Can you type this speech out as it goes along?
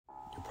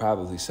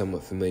Probably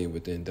somewhat familiar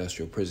with the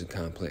industrial prison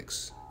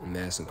complex and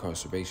mass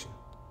incarceration.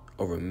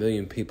 Over 1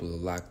 million people are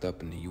locked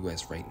up in the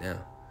U.S. right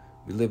now.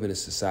 We live in a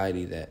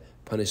society that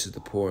punishes the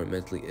poor and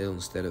mentally ill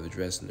instead of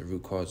addressing the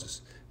root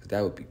causes, but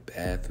that would be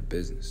bad for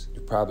business.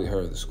 You've probably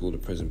heard of the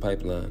school-to-prison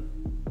pipeline,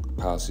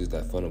 policies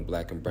that funnel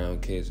black and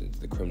brown kids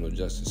into the criminal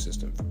justice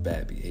system for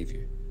bad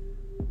behavior.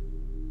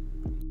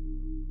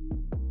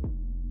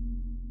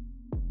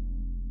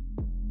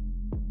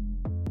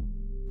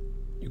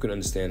 You can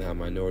understand how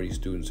minority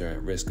students are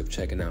at risk of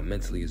checking out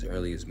mentally as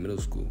early as middle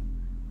school.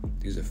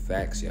 These are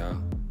facts,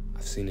 y'all.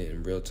 I've seen it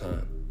in real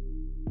time.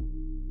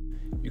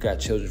 You got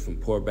children from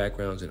poor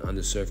backgrounds and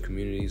underserved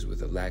communities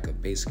with a lack of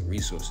basic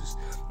resources,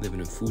 living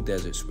in food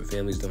deserts where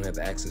families don't have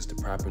access to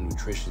proper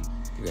nutrition.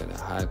 You got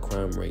a high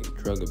crime rate,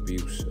 drug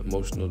abuse,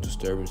 emotional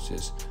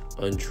disturbances,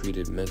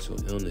 untreated mental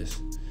illness.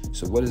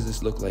 So what does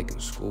this look like in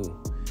school?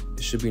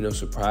 It should be no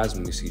surprise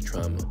when we see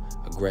trauma,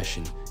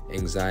 aggression,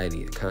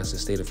 anxiety, a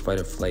constant state of fight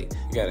or flight.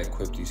 You gotta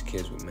equip these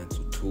kids with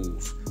mental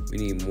tools. We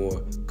need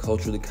more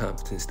culturally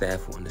competent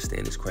staff who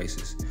understand this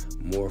crisis,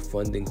 more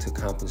funding to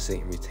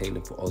compensate and retain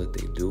them for all that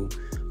they do,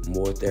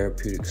 more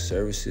therapeutic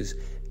services,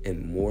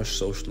 and more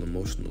social and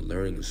emotional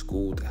learning in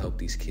school to help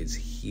these kids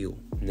heal.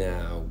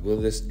 Now, will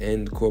this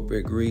end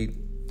corporate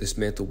greed,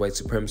 dismantle white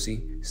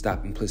supremacy,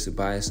 stop implicit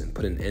bias, and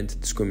put an end to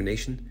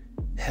discrimination?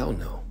 Hell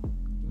no.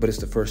 But it's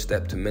the first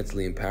step to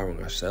mentally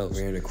empowering ourselves.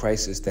 We're in a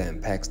crisis that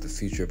impacts the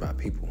future of our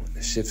people.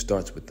 The shift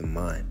starts with the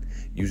mind.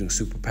 Using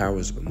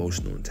superpowers of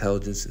emotional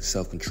intelligence and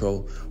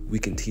self-control, we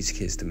can teach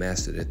kids to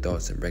master their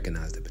thoughts and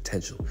recognize their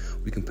potential.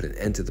 We can put an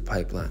end to the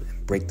pipeline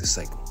and break the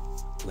cycle.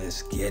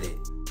 Let's get it.